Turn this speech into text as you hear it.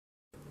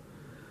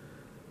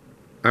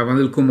I'm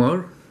Anil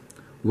Kumar.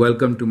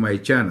 Welcome to my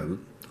channel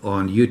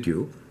on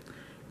YouTube.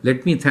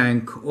 Let me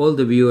thank all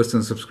the viewers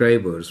and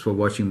subscribers for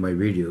watching my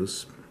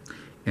videos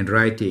and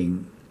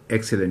writing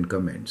excellent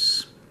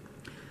comments.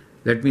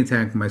 Let me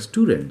thank my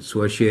students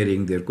who are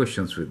sharing their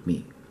questions with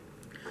me.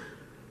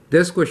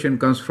 This question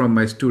comes from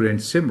my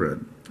student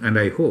Simran, and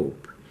I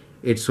hope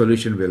its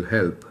solution will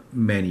help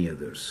many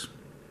others.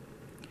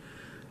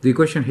 The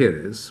question here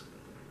is,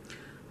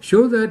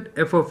 show that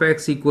f of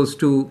x equals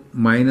to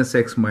minus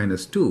x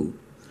minus 2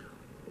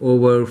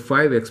 over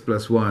 5x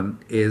plus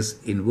 1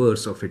 is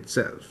inverse of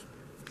itself.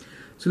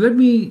 So let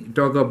me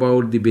talk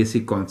about the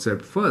basic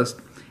concept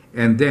first,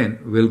 and then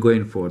we'll go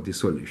in for the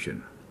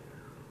solution.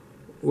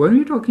 When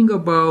we're talking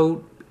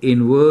about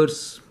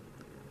inverse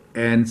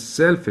and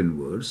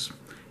self-inverse,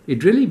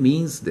 it really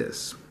means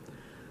this,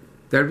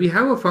 that we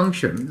have a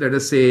function, let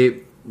us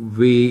say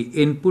we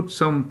input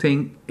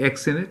something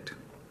x in it,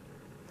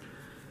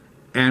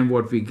 and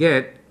what we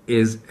get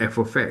is f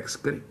of x,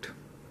 correct?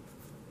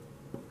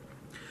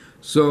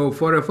 So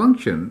for a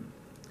function,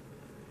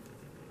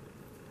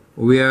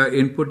 we are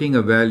inputting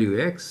a value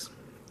x,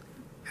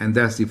 and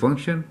that's the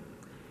function,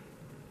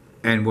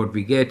 and what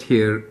we get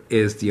here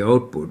is the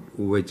output,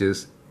 which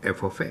is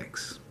f of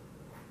x.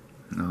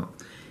 Now,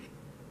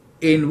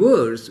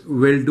 inverse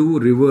will do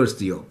reverse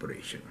the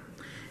operation,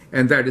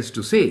 and that is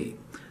to say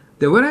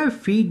that when I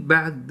feed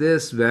back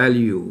this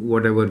value,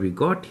 whatever we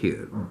got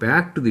here,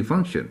 back to the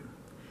function,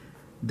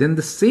 then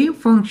the same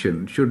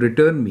function should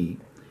return me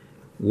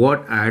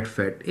what I had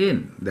fed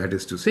in. That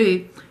is to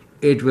say,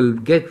 it will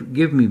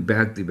give me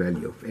back the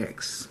value of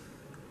x.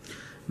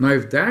 Now,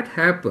 if that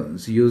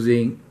happens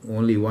using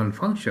only one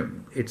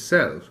function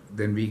itself,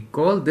 then we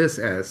call this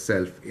as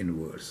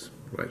self-inverse,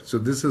 right? So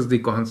this is the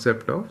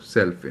concept of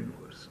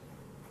self-inverse.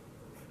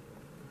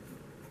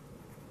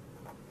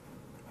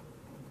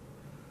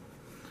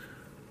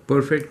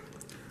 Perfect.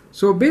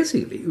 So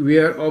basically, we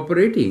are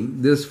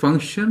operating this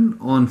function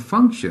on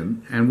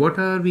function, and what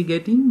are we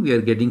getting? We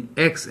are getting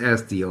x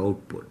as the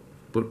output.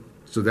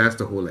 So that's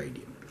the whole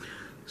idea.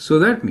 So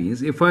that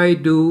means if I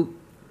do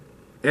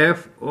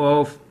f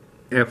of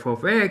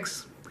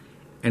x,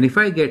 and if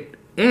I get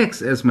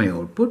x as my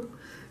output,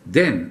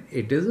 then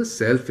it is a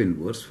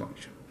self-inverse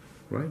function,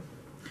 right?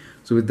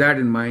 So with that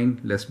in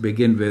mind, let's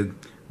begin with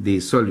the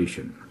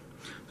solution.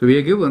 So we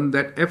are given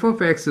that f of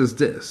x is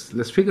this.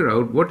 Let's figure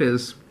out what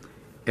is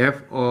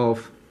f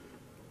of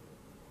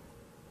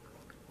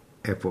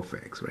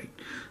x, right?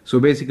 So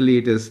basically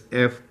it is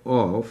f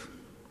of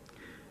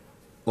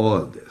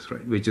all this,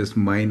 right, which is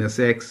minus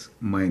x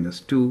minus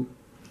 2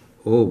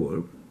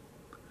 over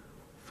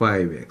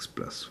 5x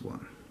plus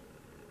 1.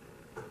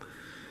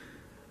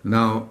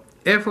 Now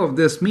f of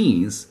this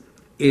means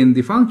in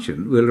the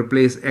function we'll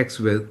replace x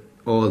with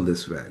all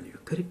this value,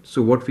 correct?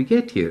 So what we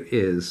get here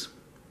is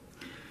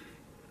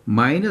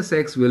minus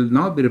x will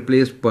now be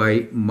replaced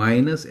by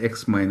minus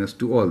x minus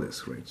 2, all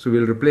this, right? So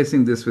we're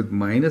replacing this with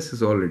minus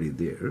is already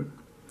there.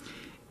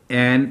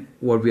 And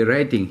what we're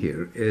writing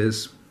here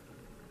is,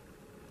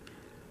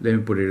 let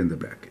me put it in the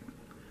bracket,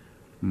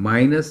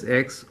 minus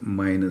x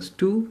minus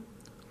 2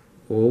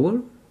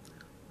 over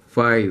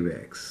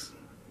 5x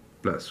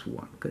plus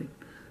 1, correct?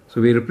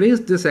 So we replace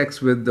this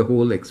x with the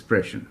whole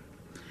expression.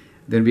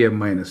 Then we have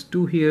minus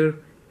 2 here,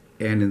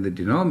 and in the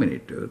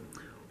denominator,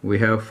 we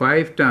have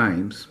 5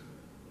 times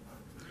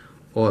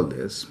all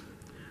this,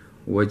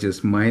 which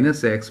is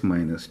minus x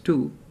minus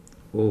 2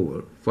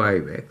 over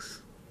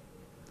 5x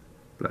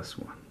plus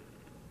 1.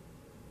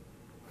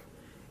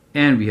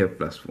 And we have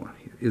plus 1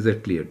 here. Is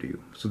that clear to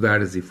you? So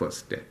that is the first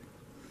step.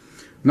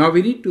 Now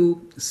we need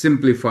to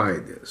simplify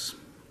this.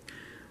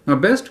 Now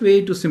best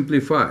way to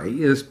simplify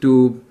is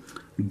to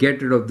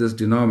get rid of this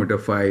denominator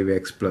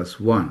 5x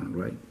plus 1,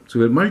 right? So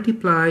we'll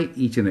multiply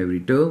each and every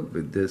term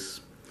with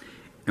this,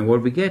 and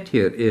what we get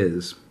here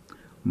is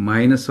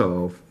minus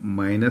of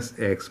minus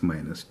x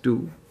minus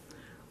 2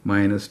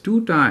 minus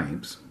 2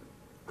 times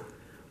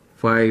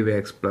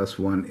 5x plus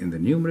 1 in the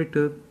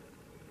numerator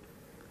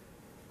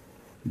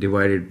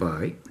divided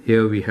by,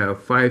 here we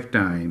have 5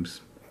 times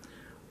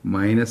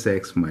minus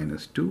x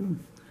minus 2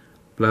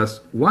 plus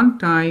 1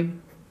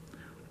 time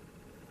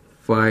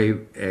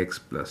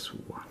 5x plus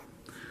 1.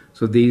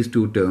 So these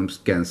two terms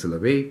cancel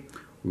away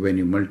when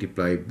you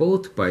multiply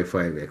both by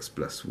 5x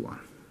plus 1.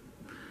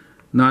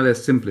 Now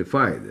let's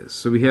simplify this.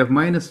 So we have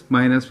minus,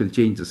 minus, we'll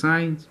change the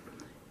signs.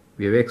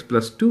 We have x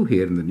plus 2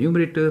 here in the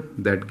numerator.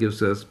 That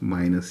gives us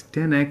minus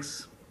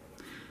 10x.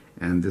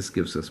 And this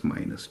gives us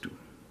minus 2.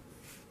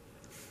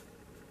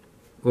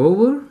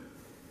 Over,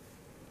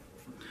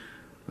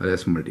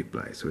 let's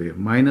multiply. So we have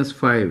minus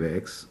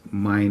 5x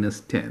minus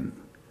 10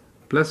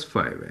 plus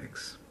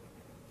 5x.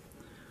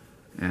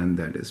 And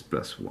that is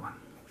plus 1.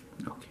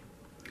 Okay.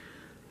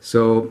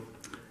 So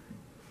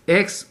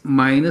x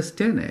minus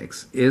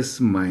 10x is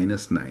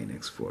minus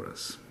 9x for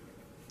us.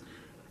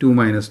 2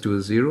 minus 2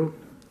 is 0.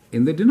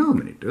 In the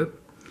denominator,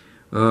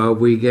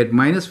 we get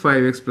minus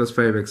 5x plus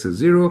 5x is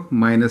 0.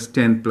 Minus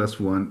 10 plus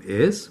 1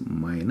 is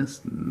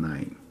minus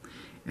 9.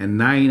 And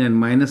 9 and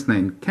minus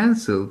 9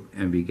 cancel,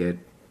 and we get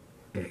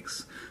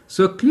x.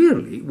 So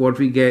clearly what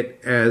we get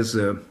as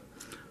a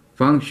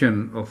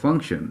function of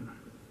function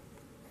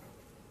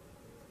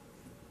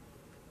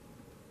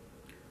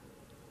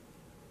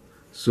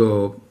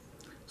so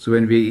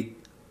when we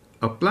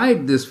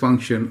applied this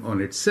function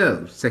on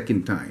itself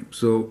second time,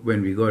 so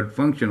when we got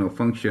function of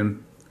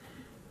function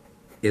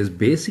is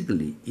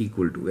basically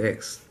equal to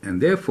x,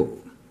 and therefore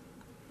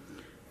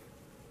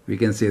we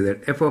can say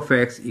that f of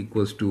x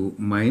equals to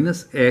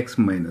minus x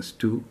minus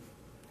 2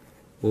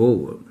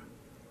 over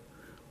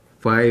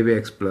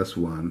 5x plus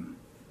 1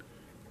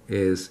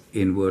 is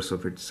inverse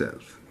of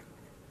itself.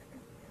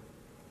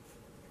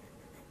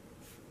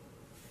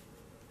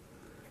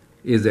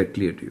 Is that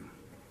clear to you?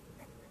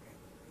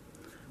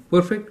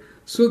 Perfect.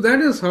 So that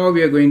is how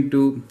we are going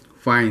to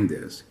find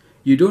this.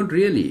 You don't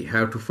really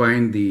have to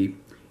find the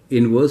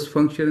inverse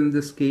function in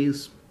this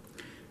case.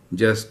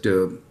 Just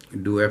do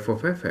f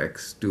of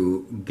fx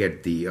to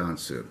get the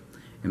answer.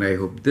 And I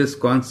hope this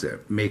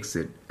concept makes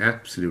it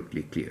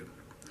absolutely clear.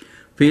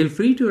 Feel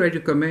free to write a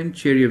comment,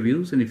 share your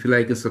views, and if you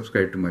like and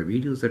subscribe to my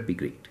videos, that'd be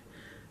great.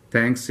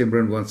 Thanks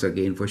Simran once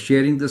again for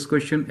sharing this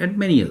question and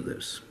many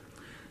others.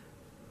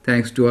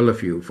 Thanks to all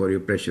of you for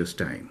your precious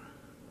time.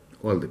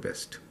 All the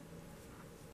best.